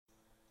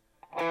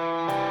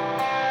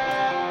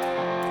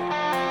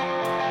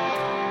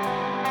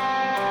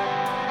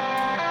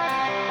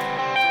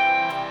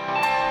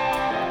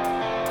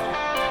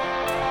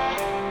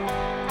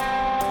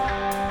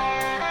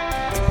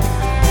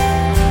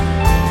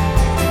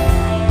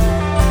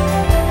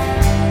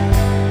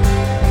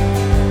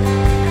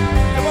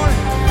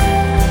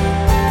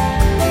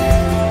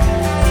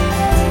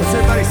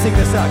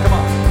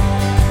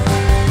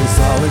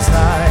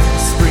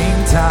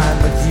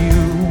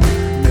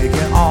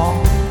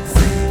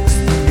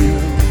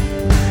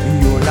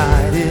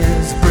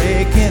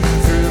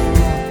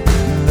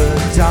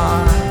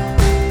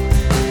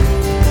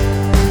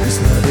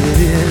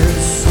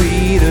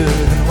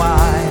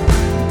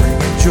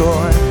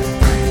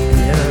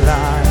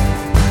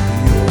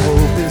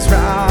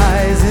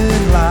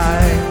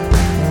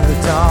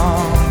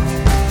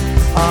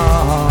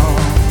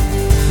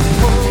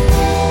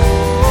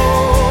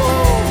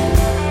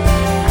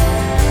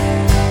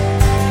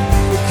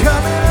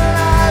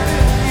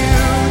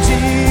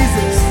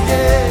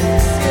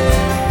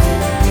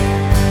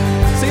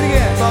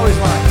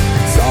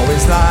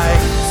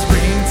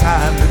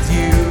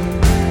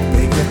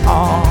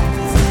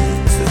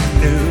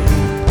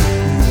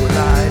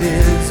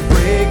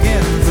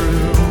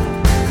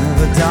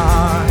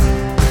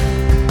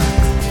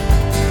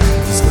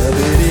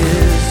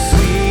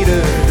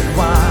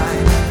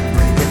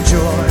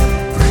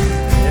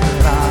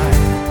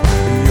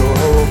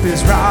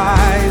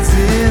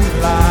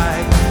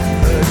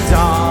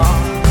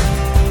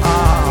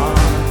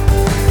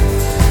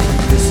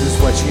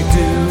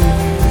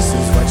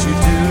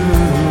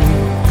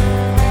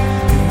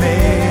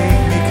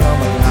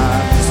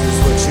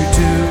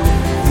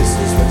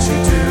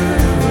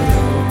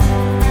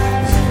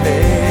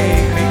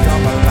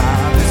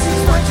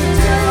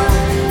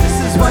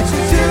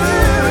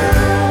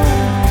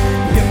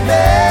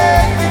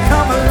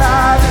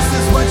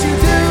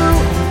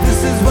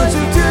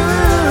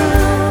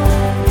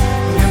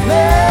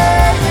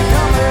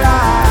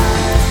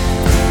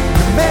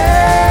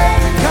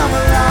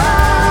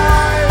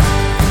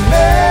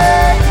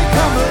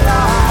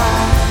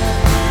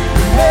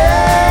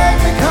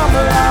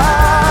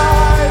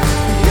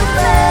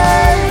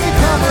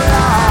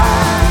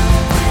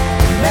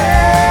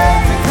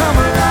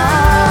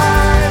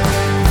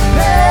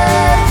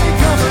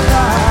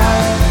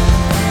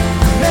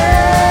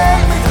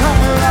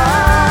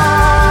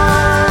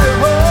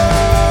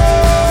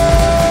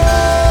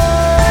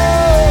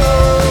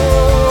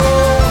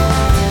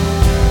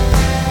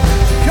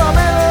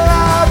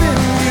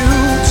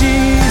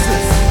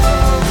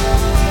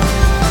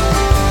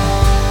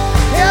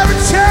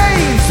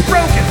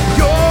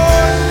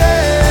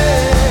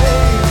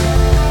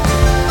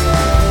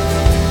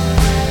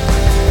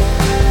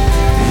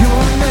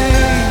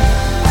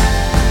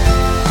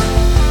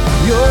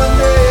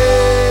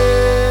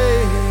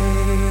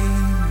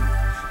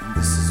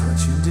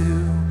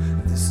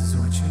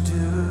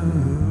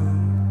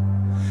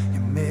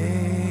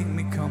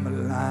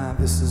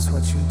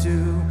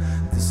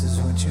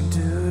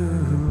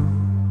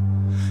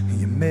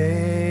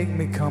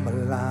come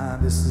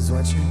alive. This is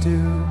what you do.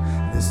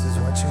 This is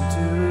what you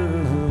do.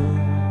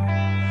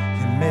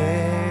 You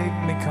make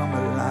me come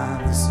alive.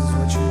 This is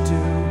what you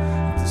do.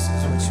 This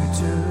is what you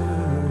do.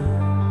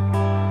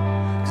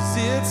 'Cause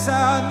it's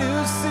our new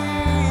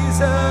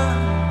season.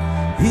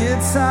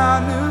 It's our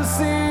new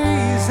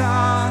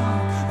season.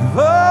 The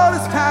old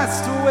has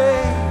passed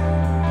away.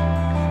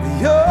 The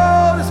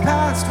old has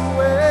passed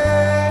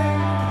away.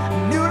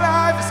 New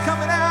life is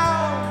coming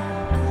out.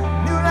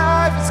 New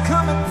life is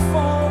coming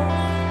forth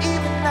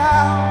even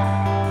now.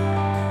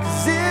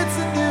 'Cause it's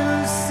a new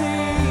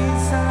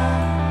season.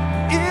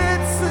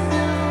 It's a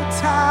new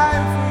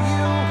time for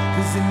you.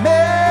 'Cause it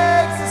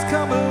makes us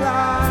come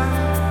alive.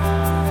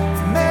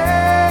 It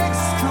makes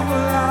us come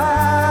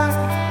alive.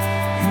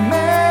 It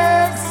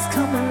makes us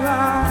come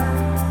alive.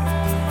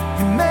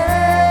 It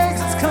makes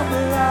us come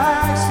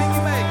alive. Sing,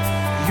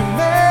 you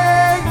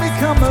make me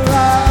come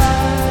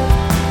alive.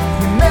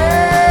 You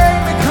make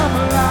me come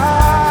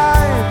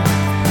alive.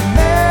 You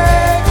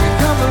make me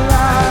come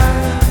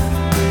alive.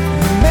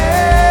 You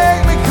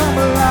make me come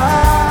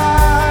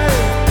alive.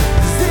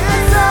 'Cause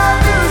it's our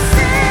new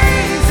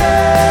season.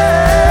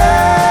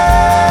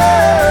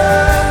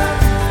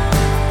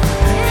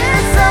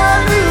 It's our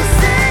new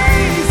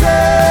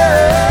season.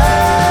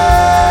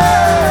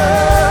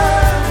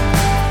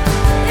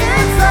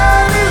 It's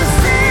our new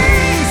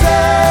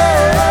season.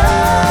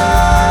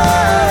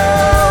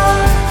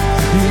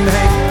 You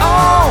make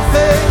all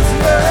things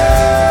new.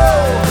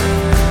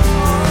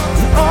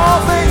 All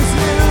things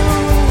new.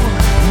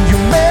 You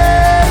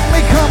make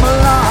me come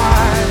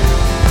alive.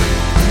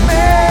 You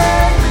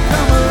make me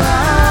come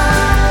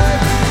alive.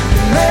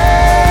 You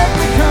make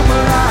me come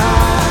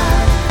alive.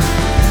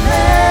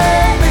 You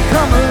make me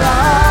come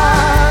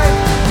alive.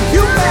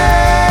 You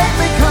make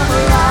me come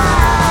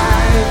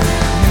alive.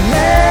 You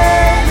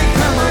make me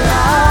come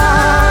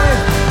alive.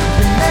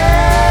 You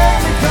make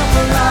me come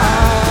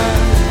alive.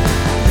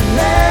 You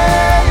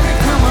make me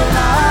come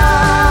alive.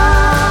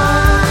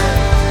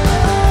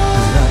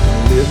 It's like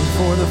I'm living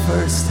for the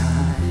first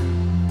time.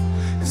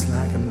 It's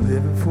like I'm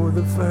living for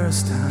the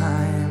first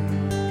time.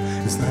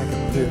 It's like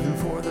I'm living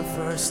for the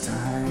first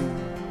time.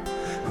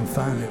 I'm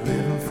finally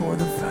living for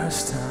the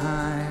first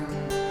time.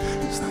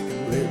 It's like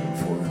I'm living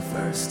for the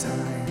first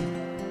time.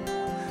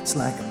 It's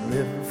like I'm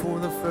living for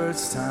the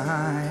first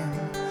time.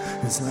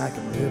 It's like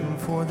I'm living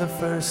for the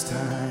first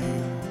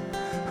time.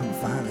 I'm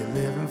finally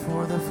living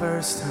for the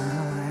first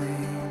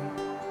time.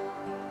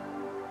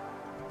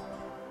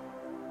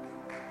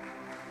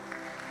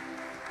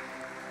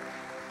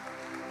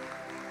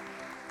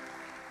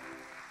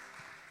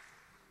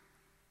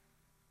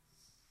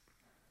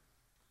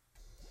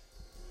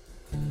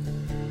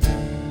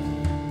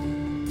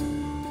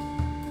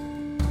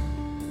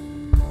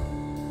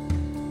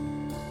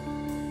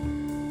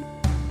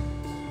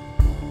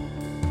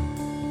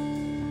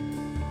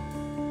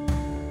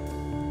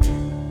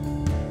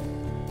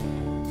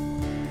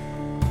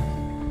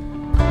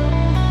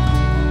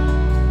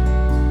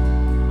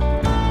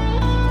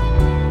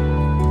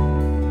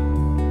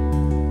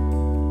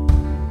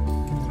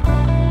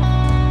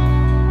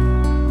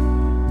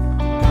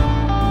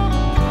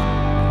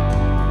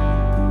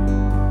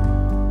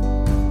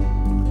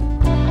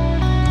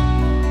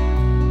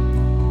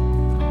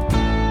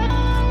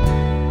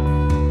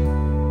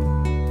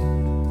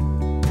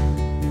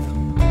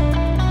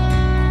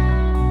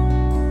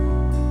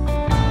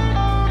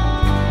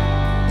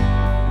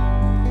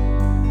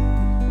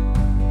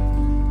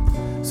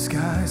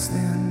 Skies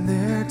then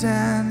their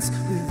dance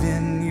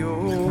within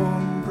your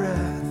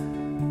breath.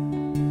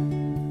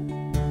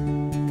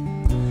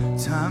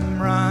 Time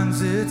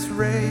runs its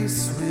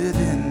race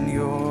within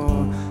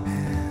your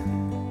hand.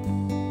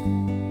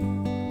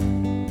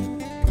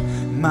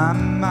 My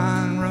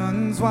mind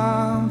runs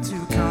wild to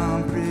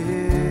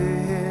comprehend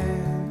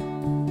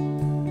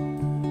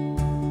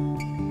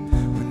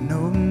what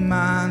no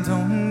mind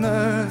on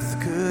earth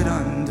could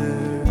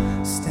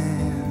understand.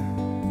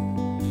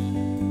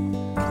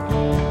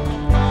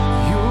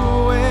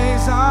 Your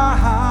ways are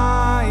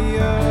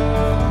higher,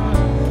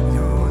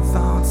 your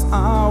thoughts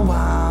are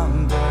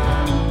wilder.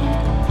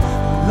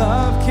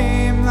 Love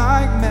came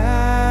like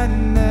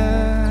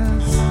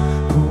madness,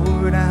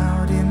 poured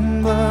out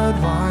in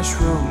blood-washed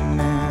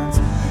romance.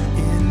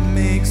 It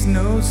makes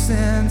no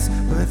sense,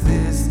 but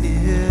this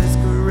is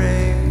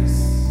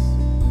grace.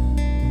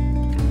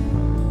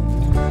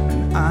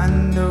 And I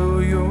know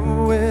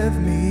you're with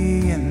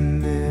me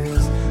in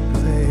this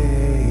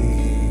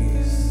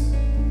place,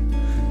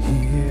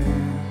 here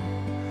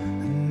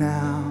and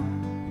now.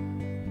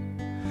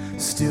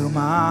 Still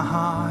my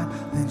heart,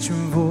 let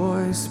your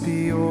voice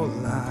be all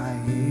I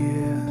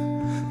hear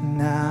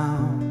now.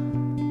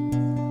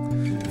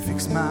 Fix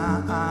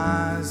my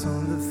eyes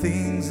on the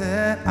things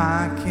that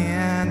I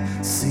can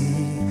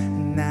see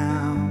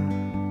now.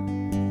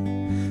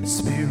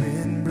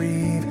 Spirit,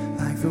 breathe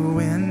like the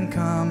wind,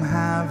 come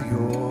have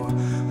your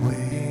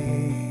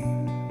way.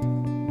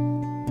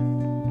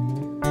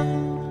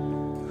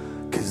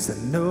 'Cause I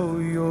know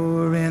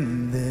you're in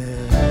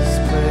this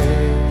place.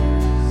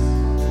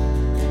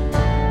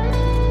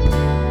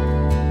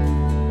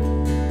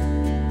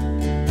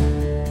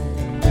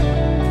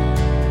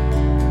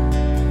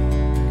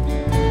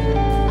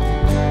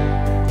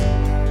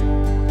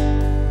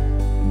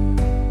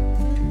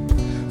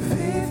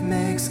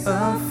 makes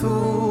a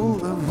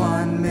fool of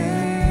what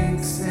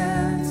makes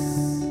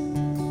sense.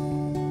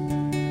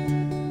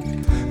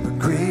 But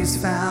grace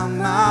found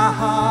my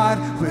heart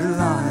where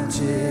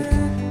logic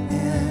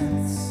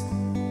ends.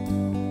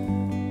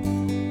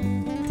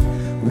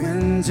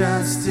 When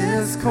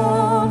justice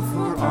called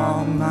for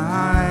all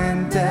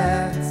my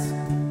debts,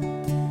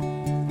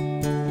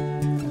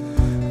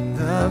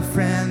 the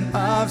friend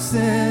of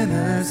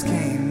sinners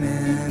came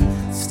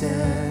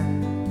instead.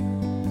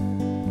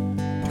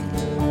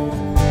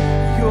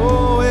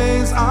 Your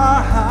ways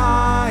are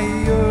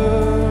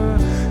higher,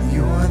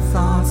 your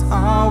thoughts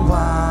are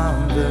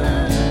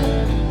wilder.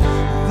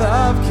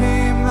 Love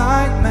came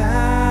like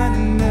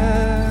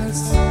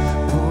madness,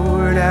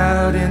 poured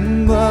out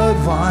in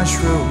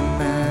blood-washed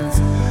romance.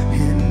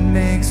 It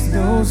makes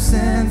no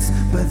sense,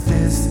 but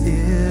this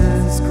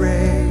is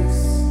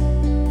grace.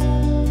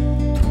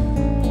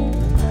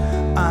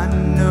 I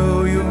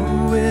know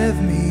you're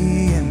with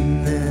me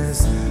in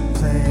this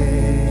place,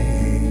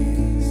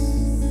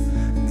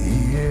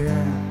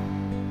 here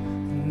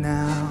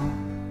now.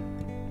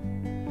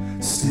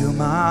 Still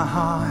my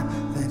heart,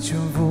 let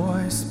your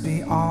voice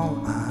be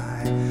all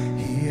I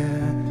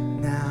hear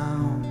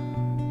now.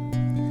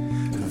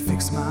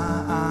 Fix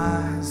my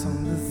eyes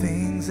on the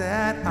things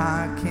that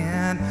I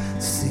can't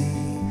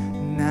see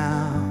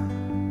now.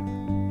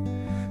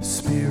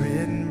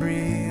 Spirit and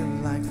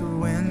breathe like the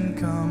wind,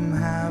 come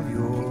have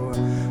your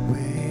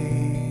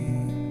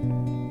way.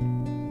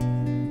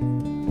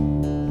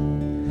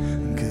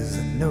 'Cause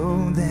I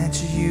know that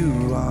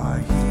you are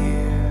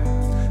here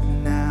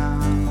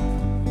now.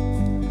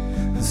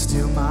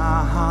 Still my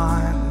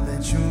heart,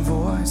 let your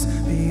voice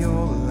be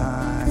all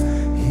I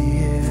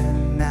hear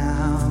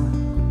now.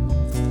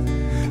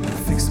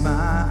 Fix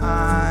my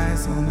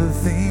eyes on the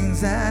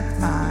things that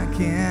I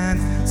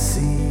can't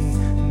see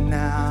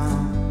now.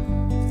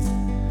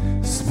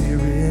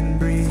 Spirit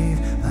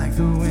breathe like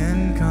the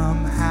wind,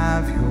 come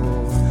have your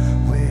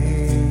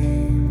way.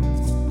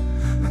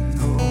 I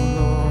know,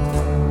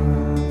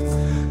 Lord,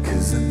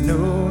 'cause I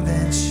know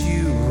that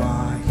you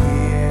are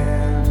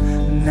here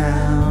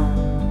now.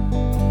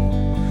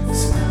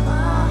 Still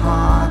my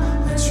heart,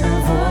 let your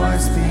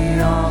voice be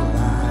all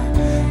I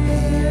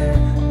hear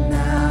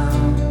now.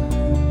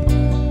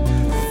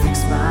 Fix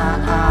my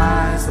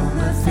eyes on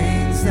the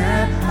things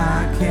that I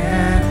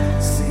can't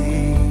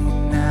see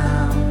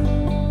now.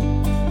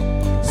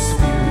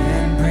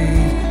 Spirit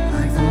breathe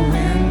like the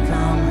wind,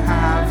 come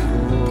have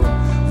your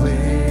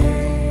way.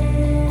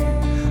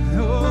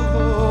 Oh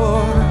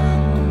Lord,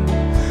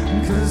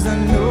 'cause I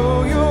know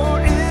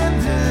you're in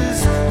this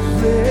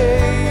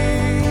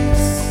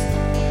place.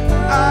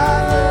 I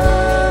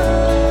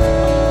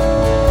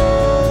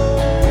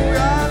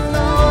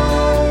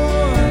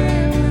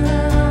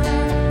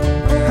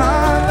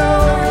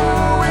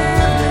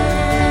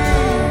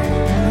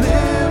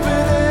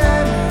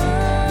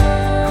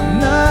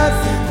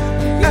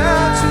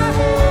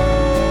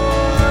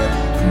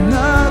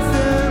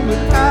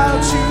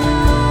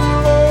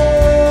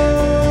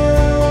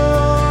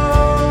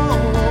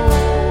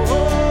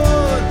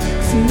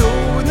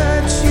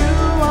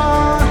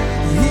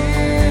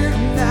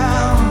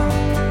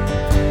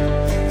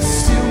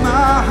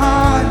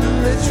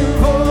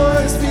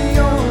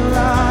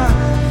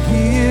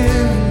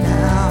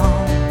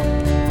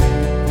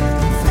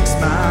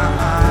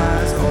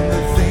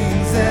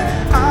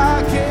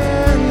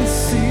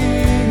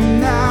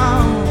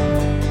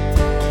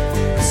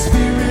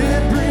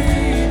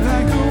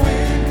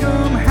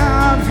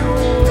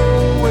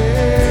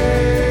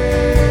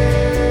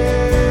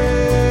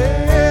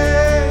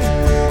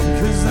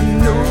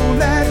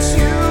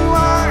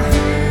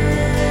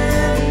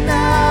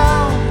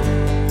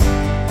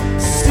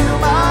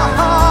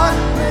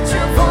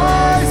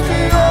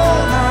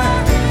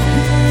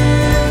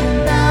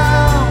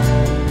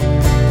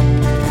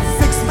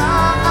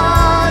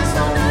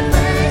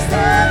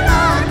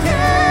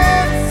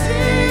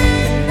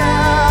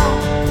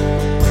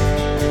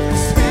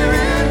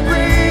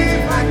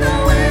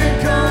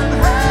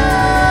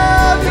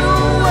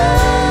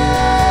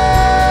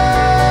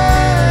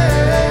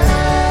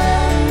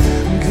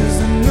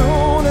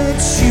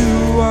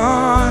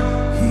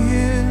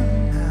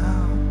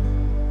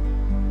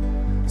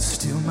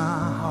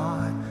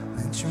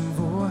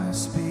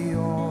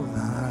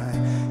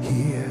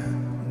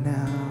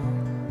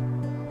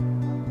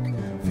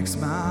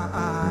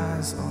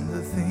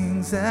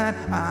that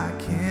I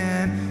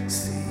can't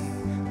see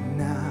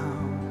now.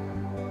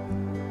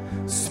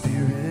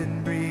 Spirit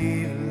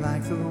breathe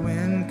like the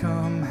wind,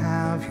 come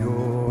have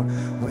your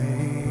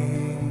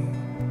way.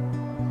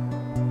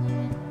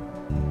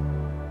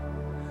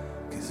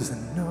 'Cause I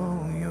know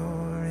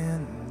you're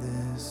in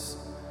this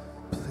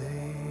place.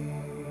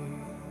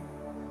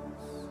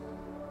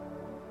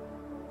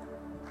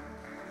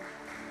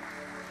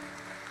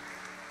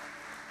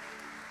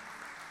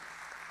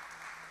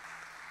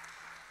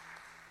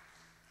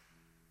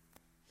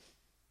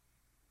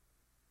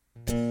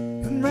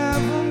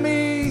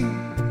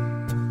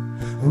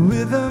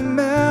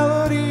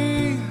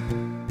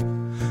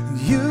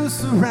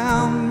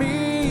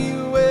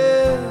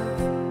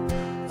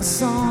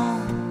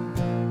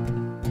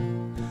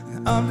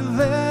 find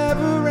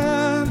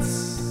deliverance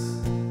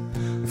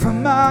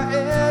from my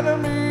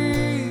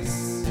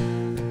enemies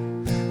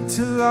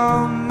till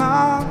all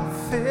my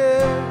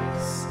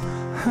fears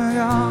are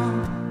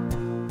gone.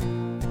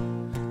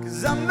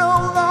 'Cause I'm no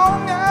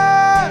longer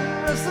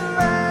a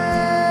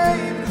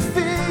slave to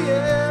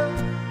fear,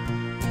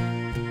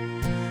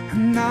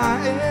 and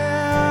I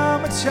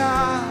am a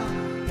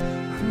child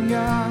of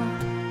God.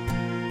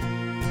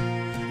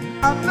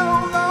 I'm no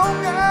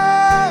longer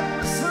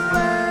a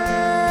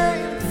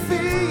slave to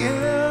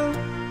fear,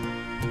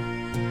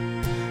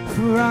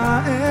 for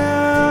I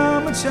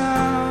am a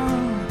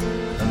child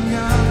of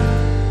God.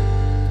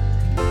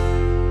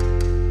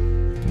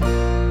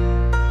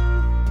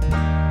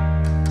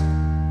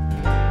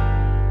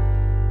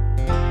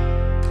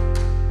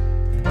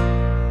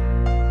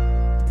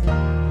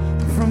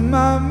 From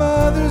my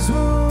mother's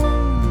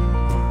womb,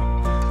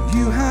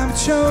 you have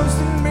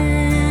chosen me,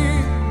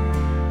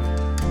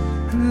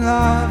 and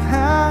love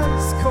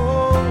has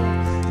called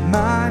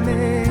my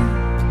name.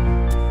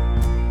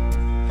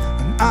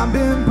 And I've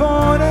been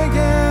born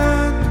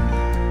again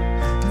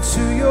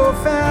into your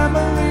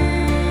family.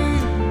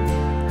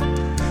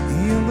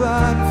 Your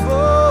blood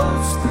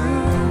flows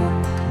through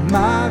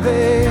my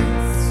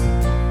veins.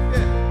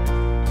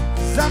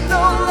 'Cause I'm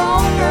no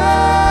longer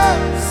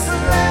a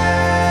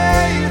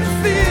slave to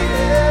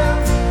fear,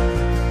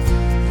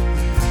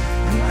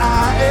 and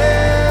I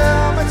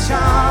am a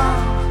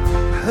child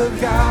of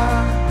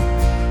God.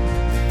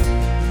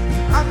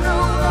 I'm no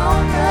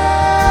longer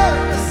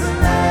a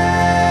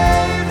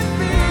slave to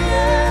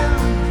fear,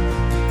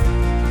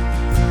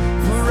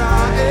 for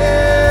I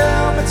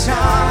am a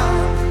child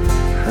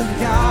of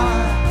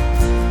God.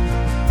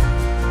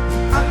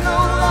 I'm no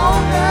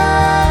longer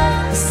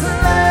a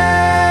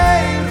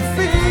slave to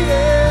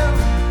fear,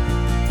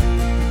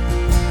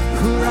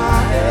 for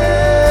I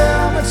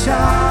am a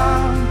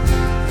child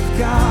of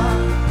God.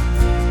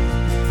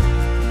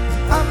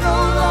 I'm no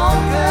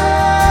longer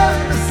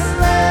a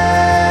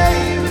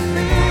slave to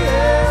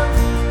fear,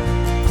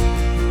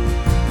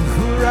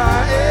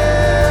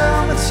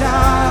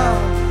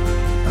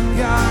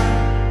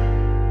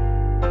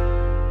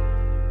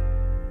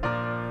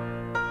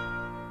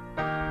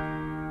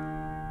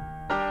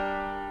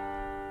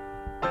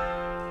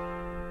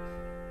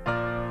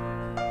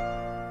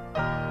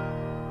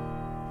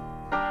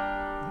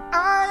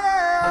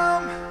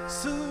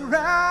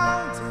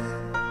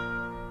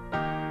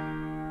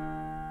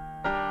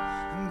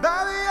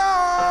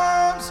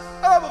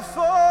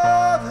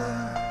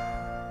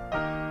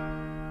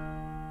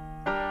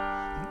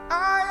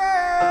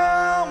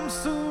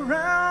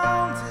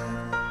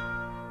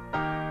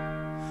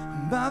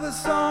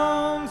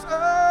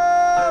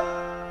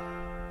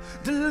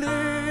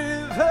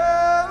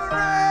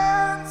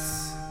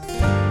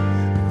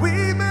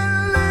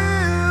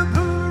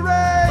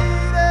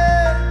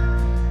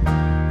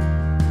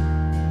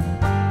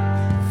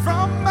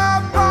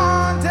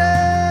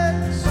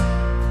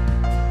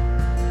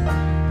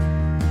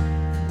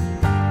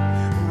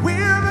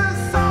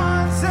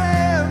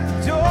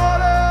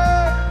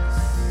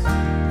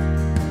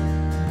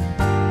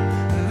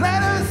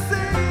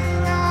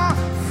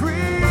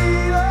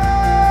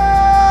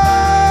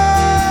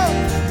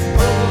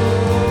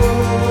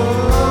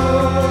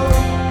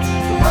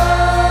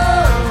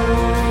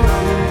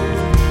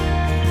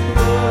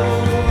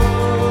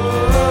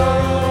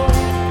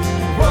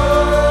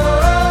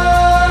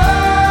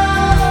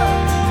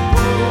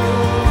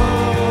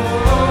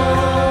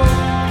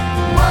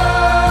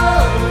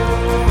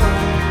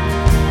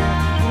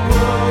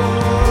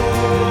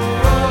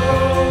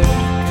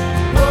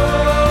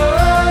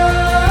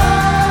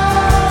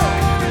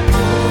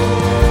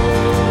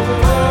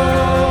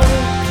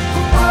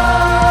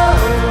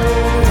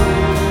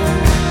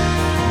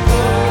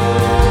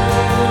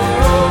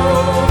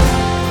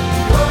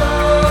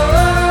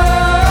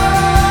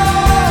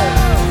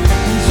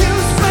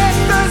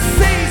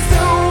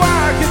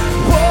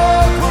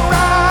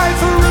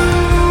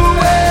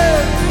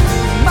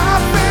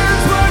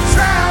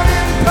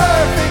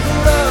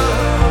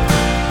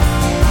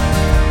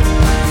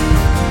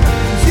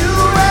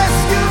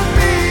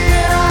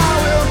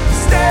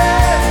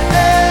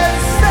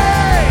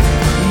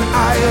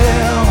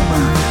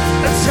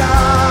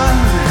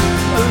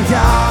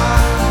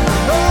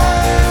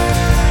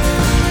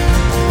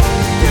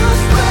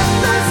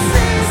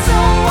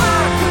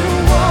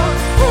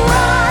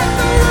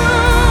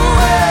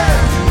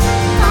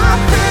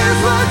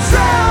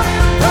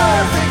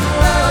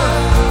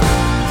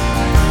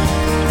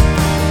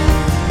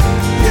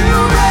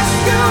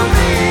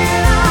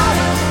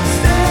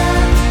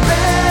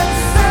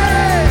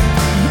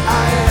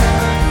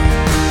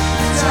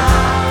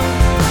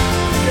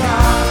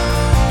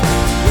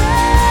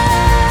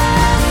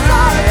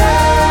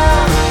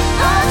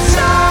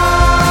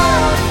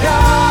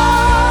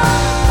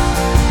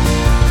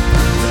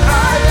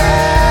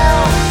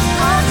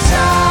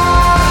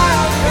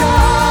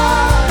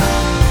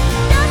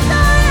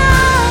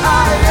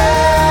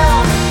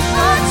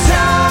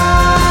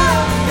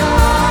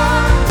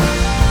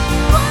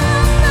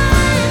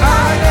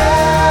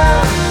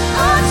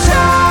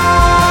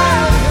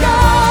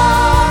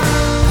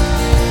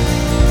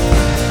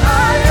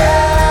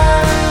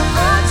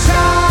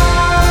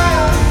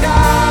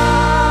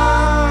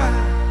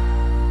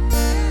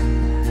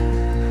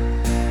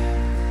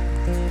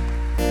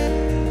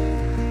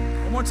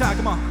 time,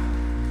 come on.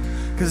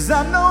 'Cause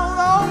I'm no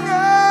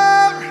longer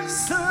a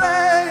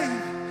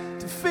slave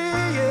to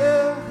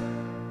fear,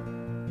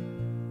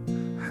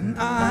 and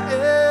I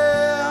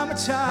am a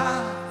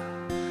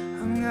child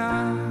of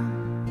God.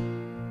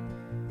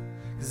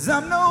 'Cause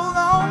I'm no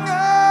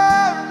longer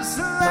a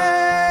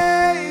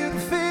slave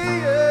to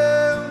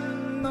fear,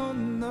 no,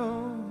 no,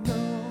 no,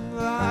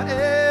 I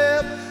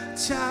am a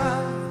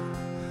child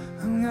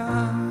of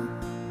God,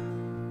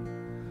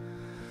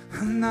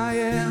 and I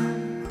am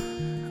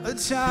a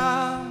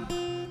child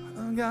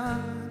of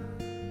God.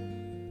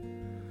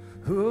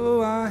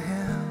 Oh, I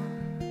am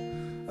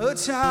a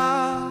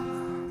child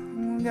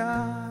of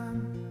God.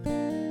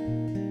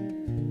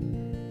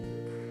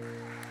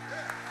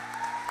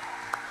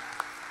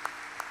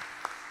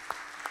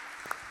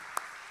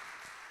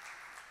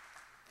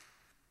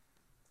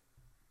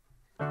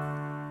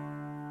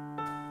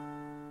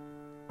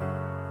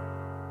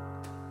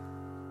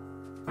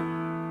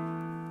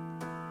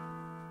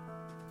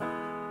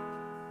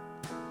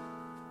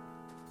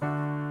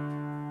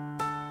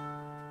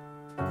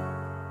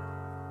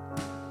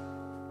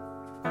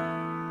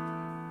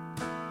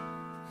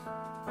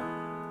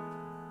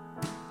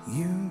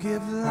 You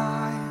give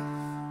life,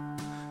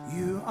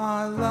 you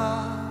are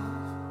love,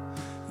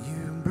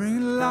 you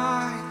bring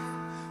light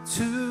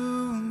to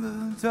the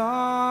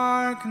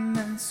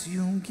darkness,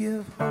 you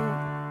give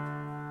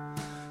hope,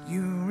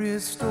 you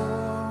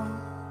restore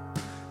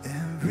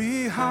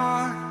every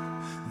heart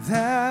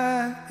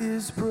that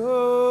is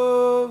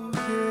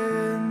broken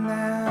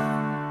now.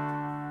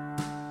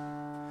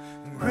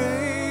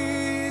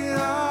 Great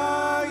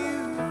are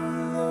you,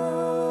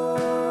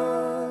 Lord.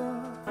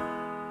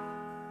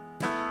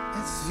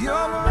 It's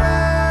your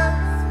breath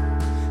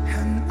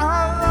and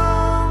our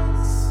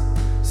lungs,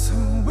 so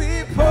we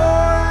pour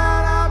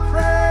out our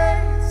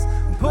praise,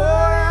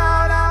 pour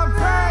out our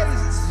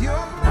praise. It's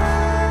your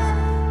breath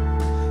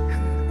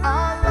and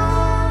our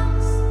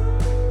lungs,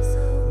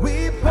 so we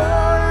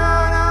pour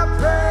out our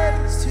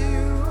praise to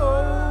you,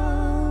 holy.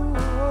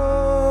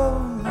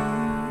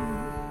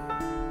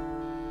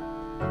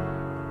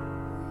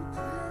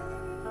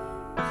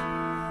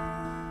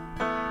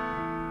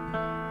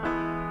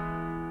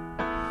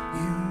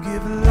 You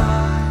give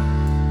life,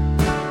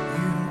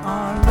 you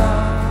are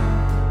love,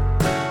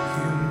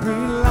 you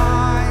bring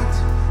light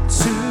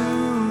to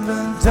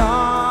the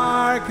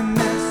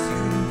darkness,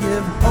 you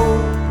give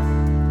hope,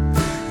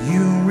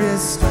 you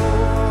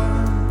restore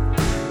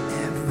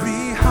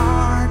every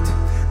heart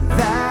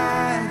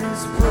that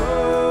is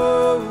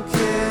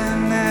broken,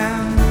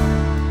 and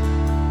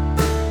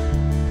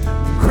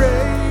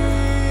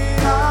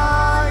great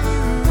are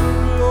you,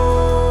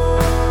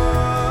 Lord.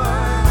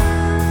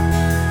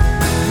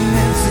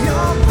 It's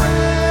your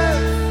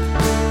breath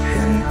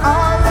in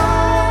our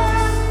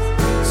lungs,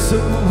 so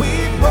we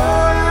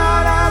pour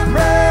out our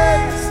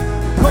praise,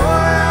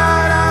 pour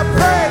out our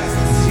praise.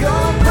 It's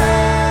your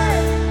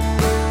breath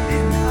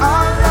in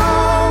our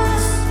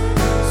lungs,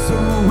 so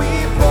we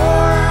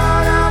pour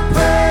out our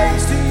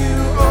praise to you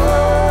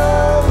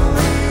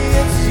only.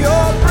 It's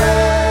your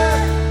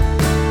breath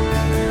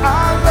in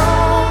our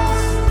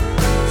lungs,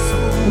 so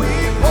we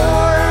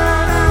pour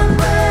out our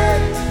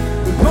praise,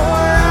 we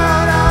pour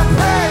out our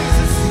praise.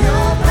 It's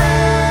your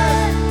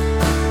breath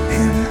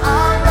in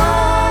our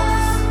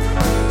lungs,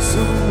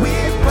 so we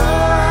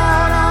pour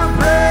out our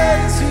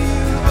praise to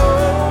you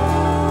only.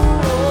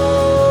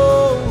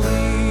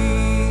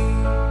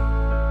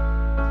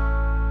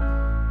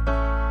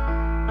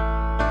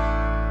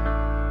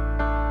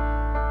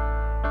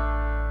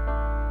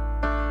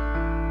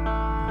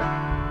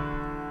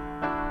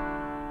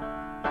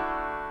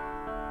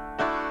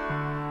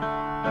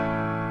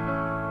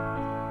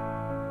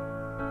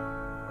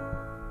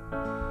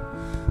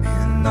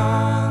 And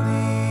all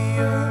the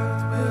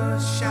earth will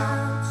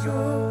shout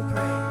your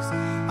praise.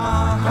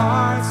 Our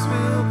hearts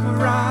will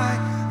cry,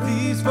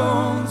 these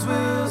bones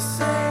will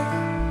sing.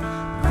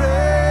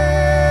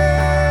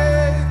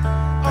 Great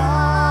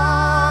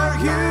are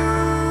you,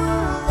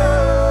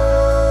 Lord.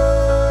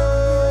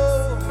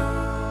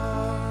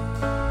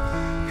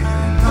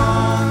 And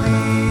all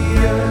the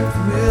earth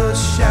will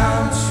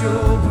shout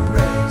your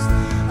praise.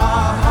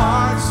 Our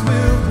hearts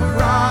will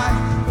cry,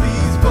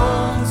 these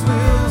bones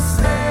will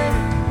sing.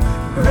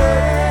 Great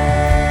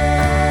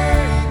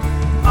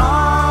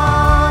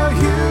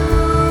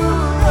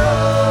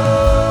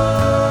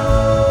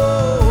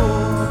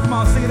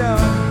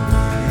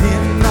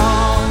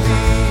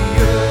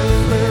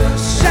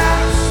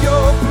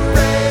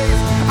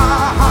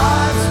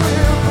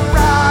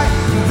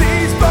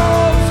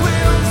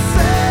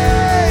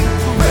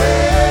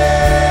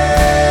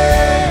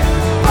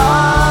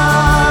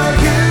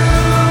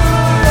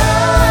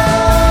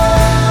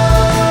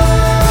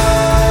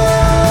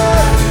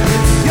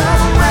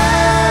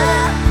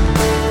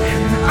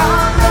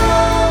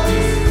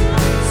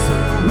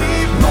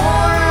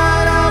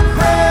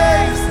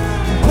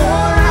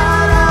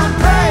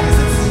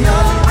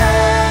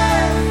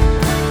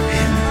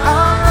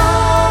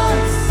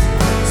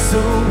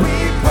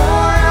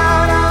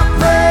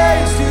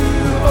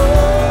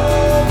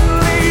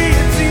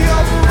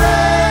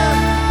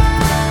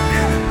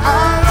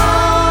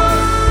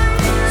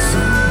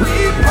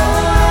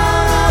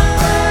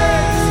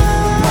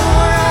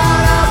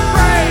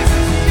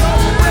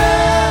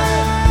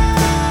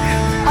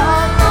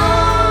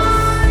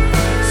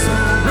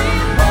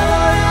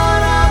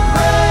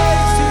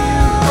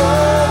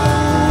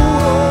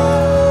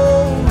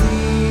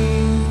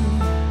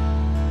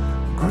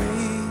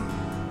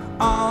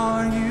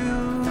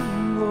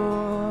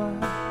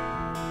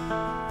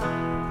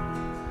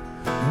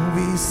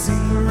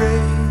sing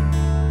great,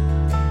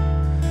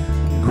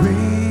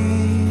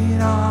 great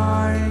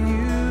are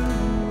you,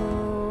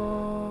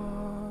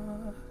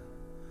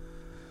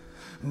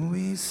 Lord.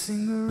 We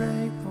sing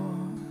great,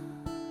 Lord,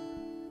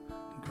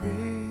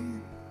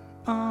 great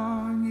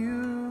are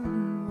you,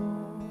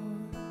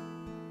 Lord.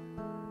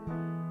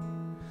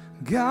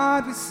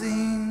 God, we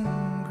sing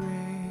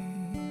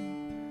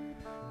great,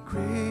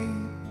 great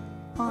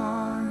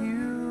are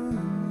you,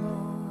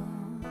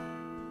 Lord.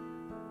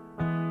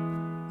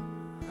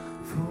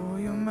 For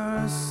your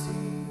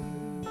mercy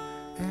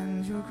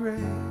and your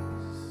grace,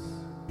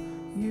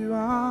 you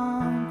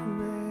are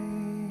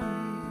great,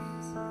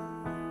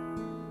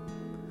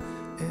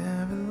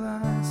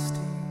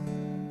 everlasting.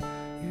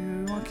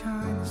 You are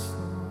kindness,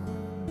 Lord.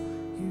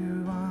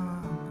 You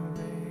are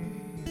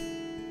great.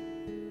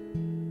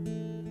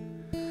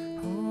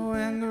 Oh,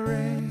 and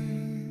great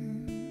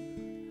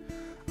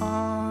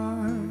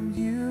are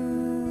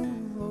you,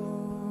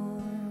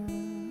 Lord.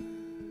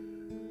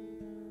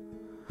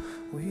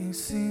 We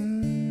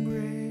sing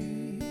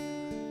great,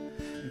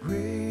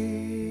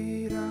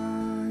 great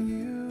are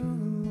you,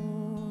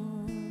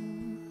 Lord.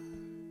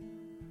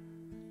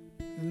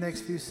 The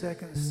next few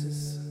seconds,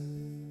 just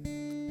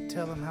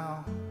tell him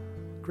how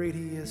great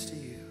he is to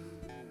you.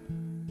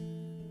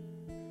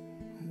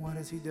 What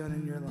has he done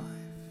in your life?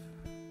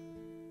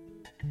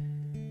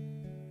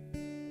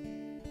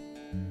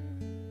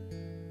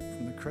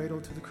 From the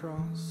cradle to the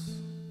cross,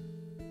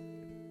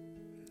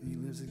 he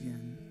lives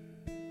again.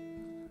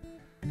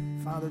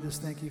 Father,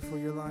 just thank you for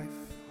your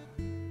life.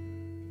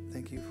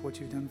 Thank you for what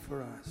you've done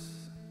for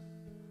us.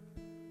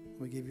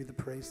 We give you the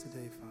praise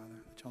today,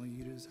 Father, which only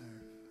you deserve.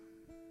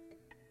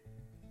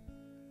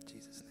 In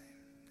Jesus' name.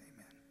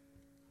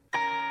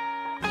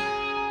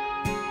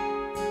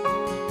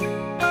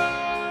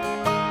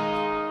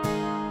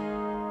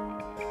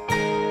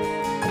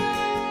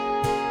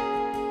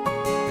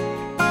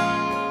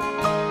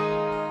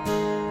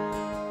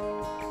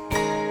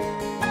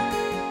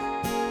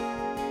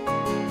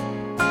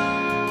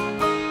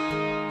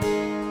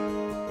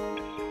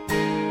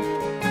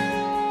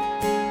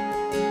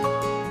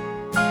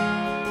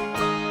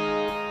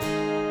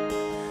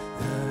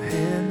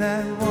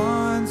 That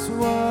once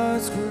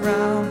was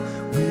crowned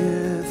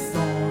with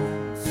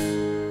thorns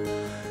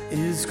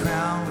is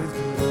crowned with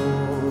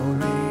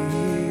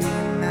glory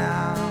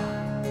now.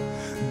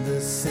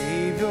 The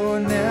Savior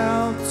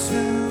knelt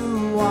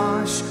to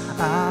wash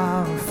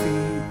our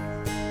feet.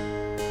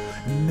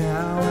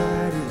 Now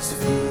at his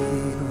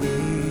feet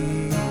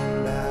we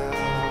bow.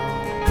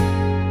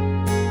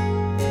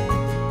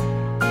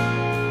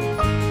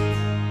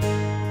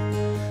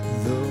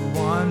 The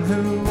one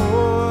who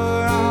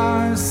bore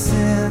our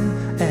sin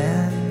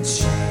and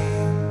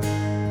shame,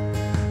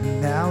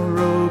 now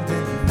robed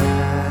in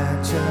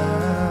majesty,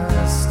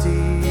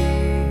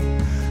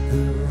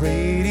 the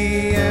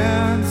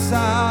radiance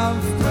of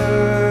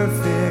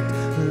perfect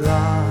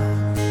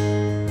love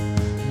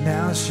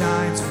now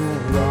shines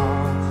for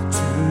all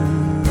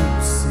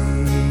to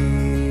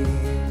see.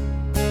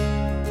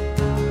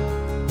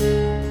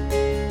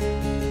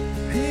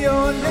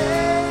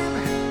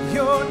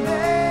 Your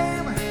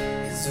name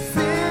is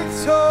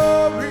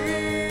victory.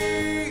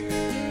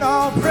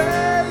 All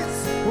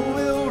praise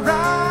will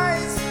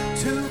rise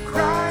to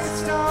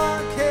Christ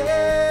our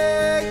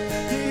King.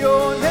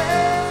 Your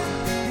name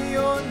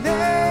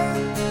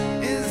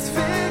is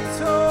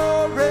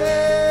victory.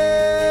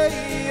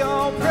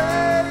 All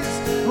praise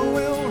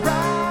will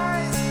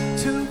rise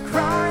to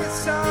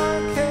Christ our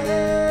King.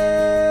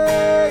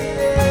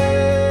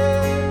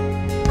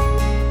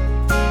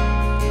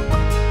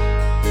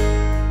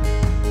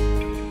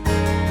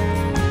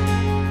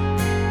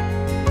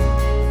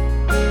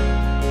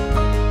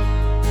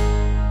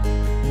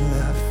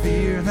 The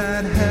fear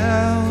that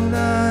held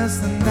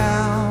us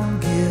now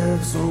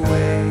gives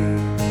way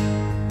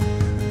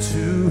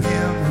to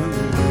him who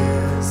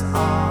is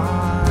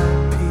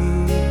our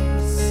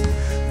peace.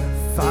 The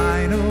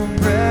final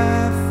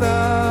breath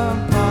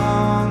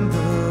upon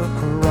the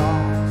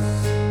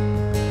cross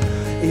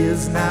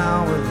is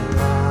now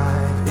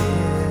alive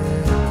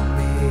in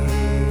me.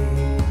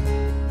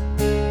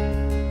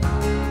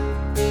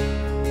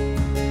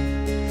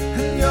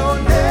 And your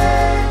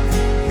name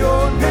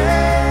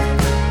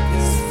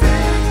is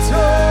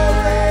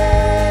victory.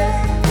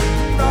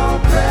 All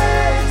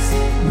praise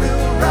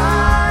will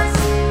rise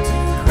to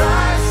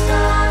Christ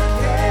our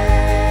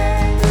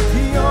King.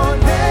 Your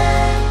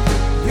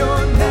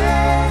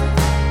name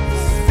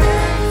is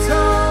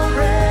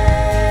victory.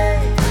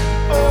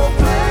 All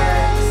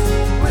praise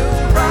will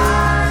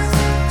rise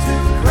to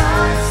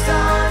Christ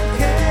our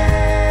King.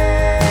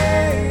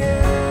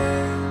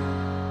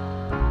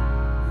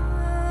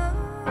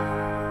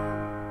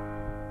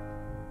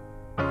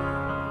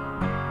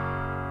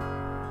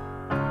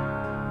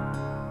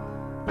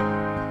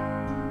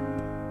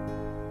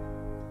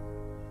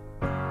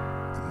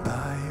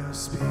 By your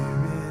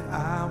Spirit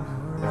I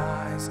will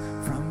rise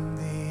from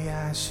the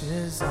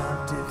ashes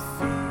of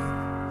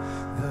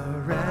defeat. The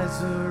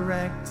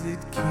resurrected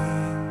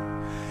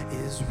King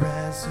is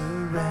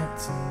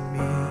resurrecting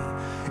me.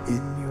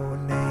 In your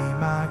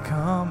name I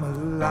come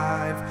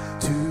alive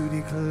to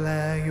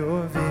declare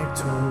your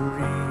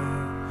victory.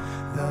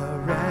 The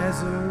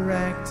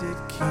resurrected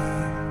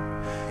King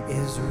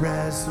is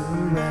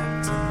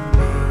resurrecting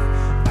me.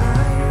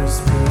 By your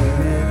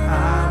Spirit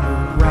I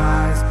will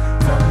rise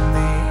from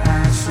the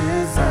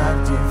ashes of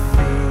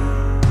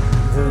defeat.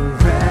 The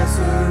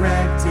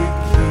resurrected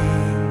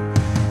King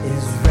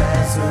is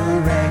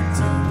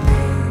resurrecting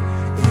me.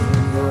 In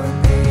your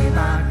name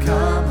I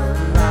come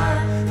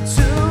alive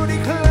to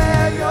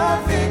declare your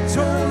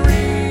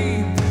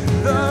victory.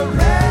 The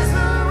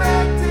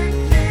resurrected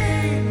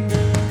King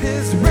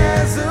is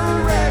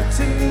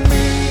resurrecting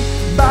me.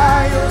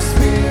 By your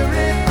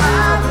Spirit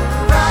I will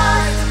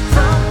rise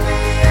from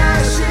the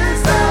ashes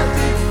of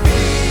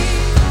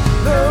defeat.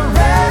 The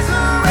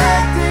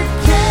resurrected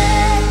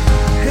King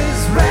is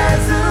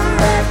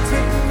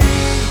resurrecting me.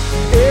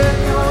 In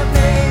your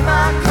name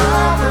I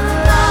come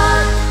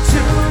alive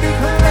to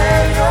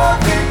declare your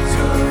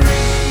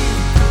victory.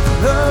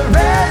 The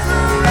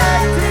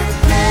resurrected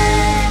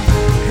King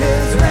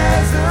is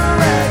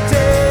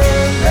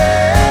resurrecting me.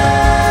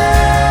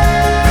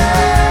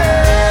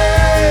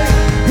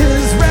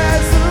 Is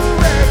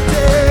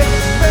resurrecting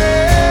me.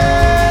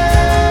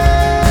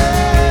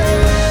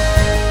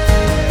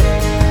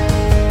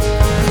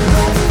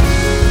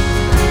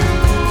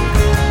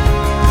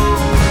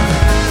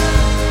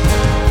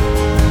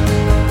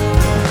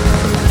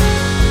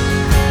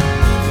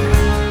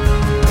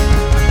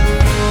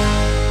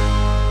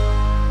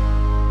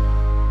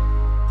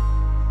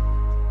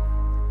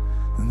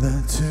 The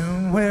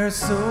tomb where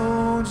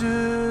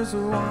soldiers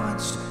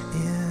watched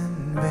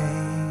in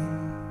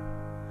vain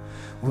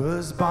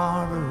was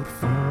borrowed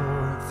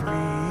for 3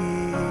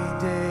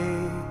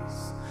 days.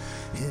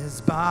 His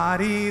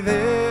body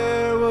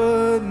there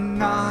would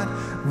not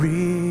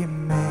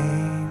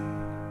remain.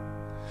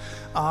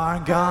 Our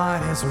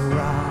God has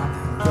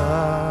robbed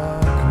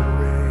the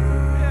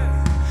grave.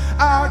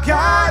 Our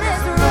God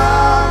has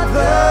robbed